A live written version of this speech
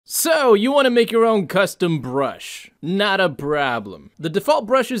So, you want to make your own custom brush. Not a problem. The default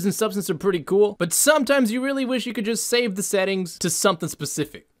brushes in Substance are pretty cool, but sometimes you really wish you could just save the settings to something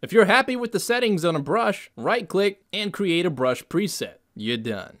specific. If you're happy with the settings on a brush, right-click and create a brush preset. You're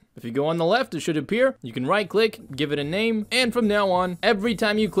done. If you go on the left, it should appear. You can right-click, give it a name, and from now on, every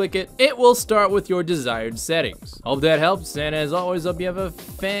time you click it, it will start with your desired settings. Hope that helps, and as always, hope you have a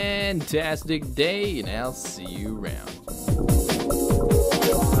fantastic day, and I'll see you around.